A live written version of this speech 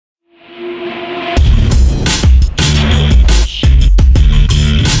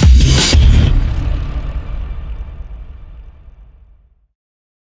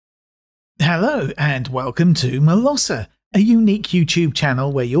Hello and welcome to Molosser, a unique YouTube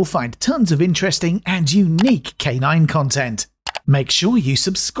channel where you'll find tons of interesting and unique canine content. Make sure you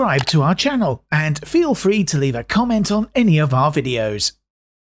subscribe to our channel and feel free to leave a comment on any of our videos.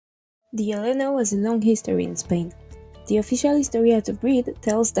 The Alano has a long history in Spain. The official history of the breed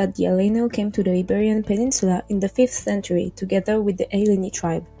tells that the Alano came to the Iberian Peninsula in the 5th century together with the Alani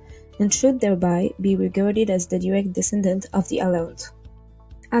tribe, and should thereby be regarded as the direct descendant of the Alans.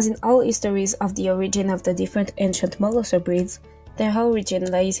 As in all histories of the origin of the different ancient Molosser breeds, their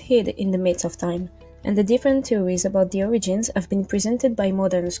origin lies hid in the midst of time, and the different theories about the origins have been presented by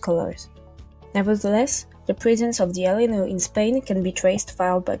modern scholars. Nevertheless, the presence of the Alano in Spain can be traced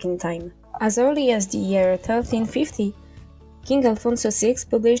far back in time. As early as the year 1350, King Alfonso VI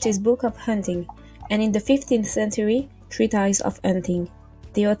published his Book of Hunting, and in the 15th century, Treatise of Hunting.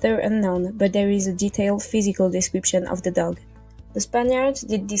 The author unknown, but there is a detailed physical description of the dog. The Spaniards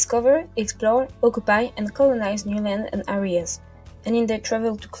did discover, explore, occupy, and colonize new land and areas, and in their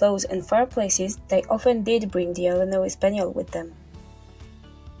travel to close and far places, they often did bring the Alano Espanol with them.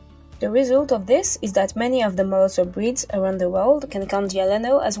 The result of this is that many of the Molosser breeds around the world can count the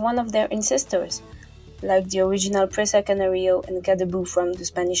Alano as one of their ancestors, like the original Presa Canario and Gadaboo from the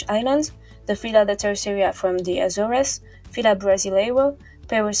Spanish islands, the Fila da Terceira from the Azores, Fila Brasileiro,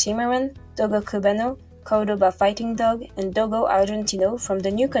 Perro Cimarron, Dogo Cubano, Cordoba Fighting Dog, and Dogo Argentino from the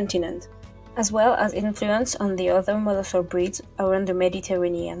New Continent, as well as influence on the other Molosser breeds around the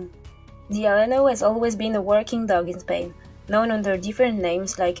Mediterranean. The Alano has always been a working dog in Spain, known under different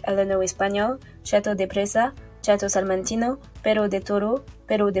names like Alano Espanol, Chato de Presa, Chato Salmantino, Perro de Toro,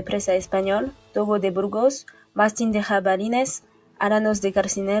 Perro de Presa Español, Dogo de Burgos, Mastín de Jabalines, Alanos de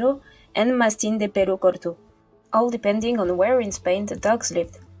Carcinero, and Mastín de Perro Corto, all depending on where in Spain the dogs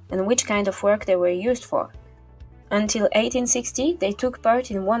lived and which kind of work they were used for. Until 1860, they took part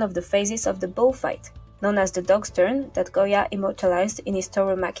in one of the phases of the bullfight, known as the dog's turn, that Goya immortalized in his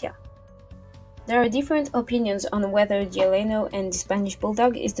Tauromaquia. There are different opinions on whether the Alano and the Spanish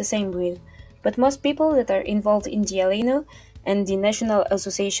Bulldog is the same breed, but most people that are involved in the Alano and the National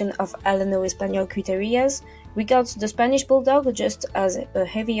Association of Alano Espanol Criterias regards the Spanish Bulldog just as a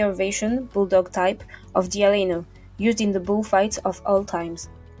heavier version bulldog type of the Alano, used in the bullfights of all times.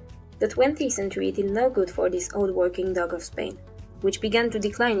 The 20th century did no good for this old working dog of Spain, which began to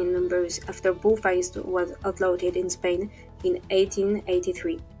decline in numbers after bullfights was outlawed in Spain in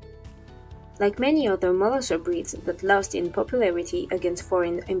 1883. Like many other Molosser breeds that lost in popularity against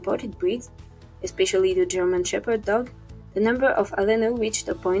foreign imported breeds, especially the German Shepherd dog, the number of Alano reached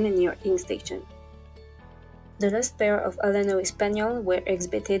a point near extinction. The last pair of Alano Espanol were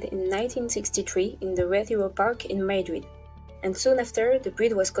exhibited in 1963 in the Retiro Park in Madrid, and soon after the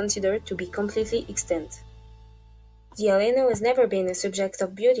breed was considered to be completely extinct. The Alano has never been a subject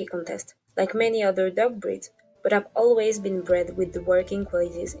of beauty contest, like many other dog breeds, but have always been bred with the working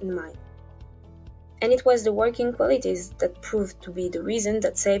qualities in mind. And it was the working qualities that proved to be the reason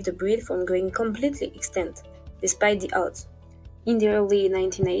that saved the breed from going completely extinct, despite the odds. In the early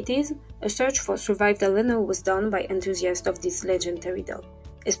 1980s, a search for survived Alano was done by enthusiasts of this legendary dog,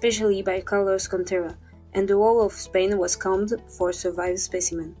 especially by Carlos Contera, and the whole of Spain was combed for survived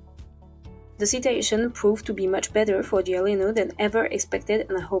specimens. The situation proved to be much better for the Alano than ever expected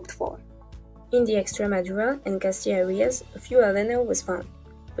and hoped for. In the Extremadura and Castilla areas, a few Alano was found,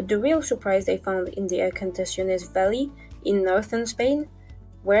 but the real surprise they found in the Encartaciones Valley in northern Spain,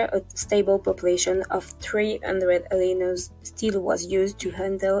 where a stable population of 300 Alanos still was used to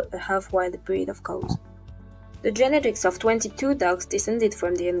handle a half-wild breed of cows. The genetics of 22 dogs descended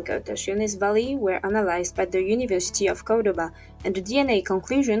from the Encartaciones Valley were analyzed by the University of Cordoba, and the DNA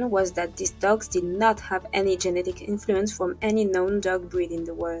conclusion was that these dogs did not have any genetic influence from any known dog breed in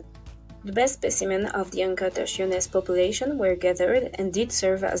the world. The best specimens of the Encartaciones population were gathered and did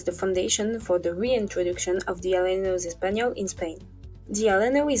serve as the foundation for the reintroduction of the Alanos Espanol in Spain. The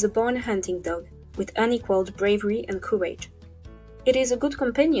Alano is a born hunting dog, with unequaled bravery and courage. It is a good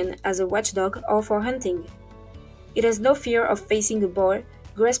companion as a watchdog or for hunting. It has no fear of facing a boar,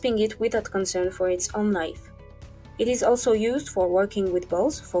 grasping it without concern for its own life. It is also used for working with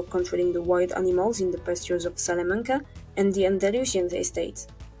bulls, for controlling the wild animals in the pastures of Salamanca and the Andalusian estates,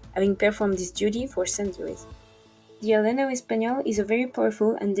 having performed this duty for centuries. The Alano Espanol is a very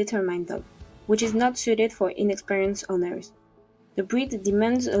powerful and determined dog, which is not suited for inexperienced owners. The breed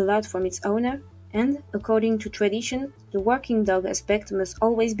demands a lot from its owner, and, according to tradition, the working dog aspect must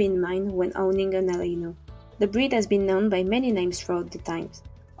always be in mind when owning an Alano. The breed has been known by many names throughout the times,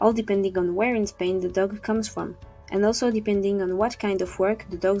 all depending on where in Spain the dog comes from, and also depending on what kind of work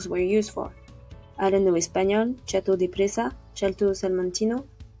the dogs were used for. Alano Espanol, Chato de Presa, Chato Salmantino,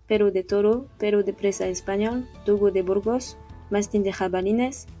 Perú de Toro, Perú de Presa Español, Togo de Burgos, Mastín de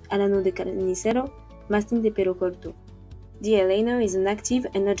Jabalines, Alano de Carnicero, Mastín de Pelo Corto. The Alano is an active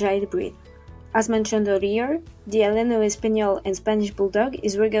and agile breed. As mentioned earlier, the Alano Espanol and Spanish Bulldog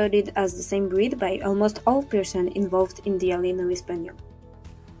is regarded as the same breed by almost all persons involved in the Alano Espanol.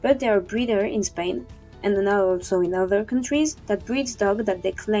 But there are breeders in Spain, and now also in other countries, that breeds dog that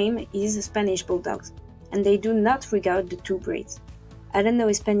they claim is Spanish Bulldogs, and they do not regard the two breeds. Alano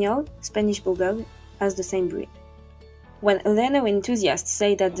Espanol, Spanish Bulldog, as the same breed. When Alano enthusiasts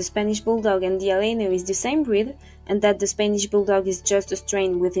say that the Spanish Bulldog and the Alano is the same breed, and that the Spanish Bulldog is just a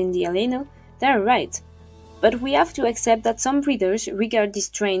strain within the Alano, they are right. But we have to accept that some breeders regard this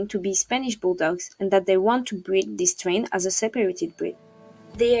strain to be Spanish Bulldogs, and that they want to breed this strain as a separated breed.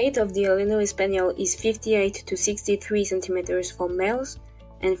 The height of the Alano Espanol is 58 to 63 cm for males,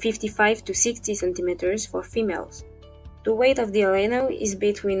 and 55 to 60 cm for females. The weight of the Alano is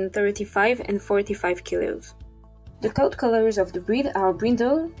between 35 and 45 kilos. The coat colors of the breed are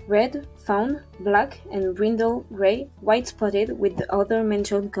brindle, red, fawn, black, and brindle grey, white spotted with the other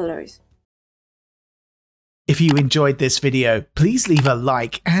mentioned colors. If you enjoyed this video, please leave a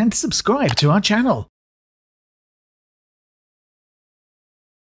like and subscribe to our channel.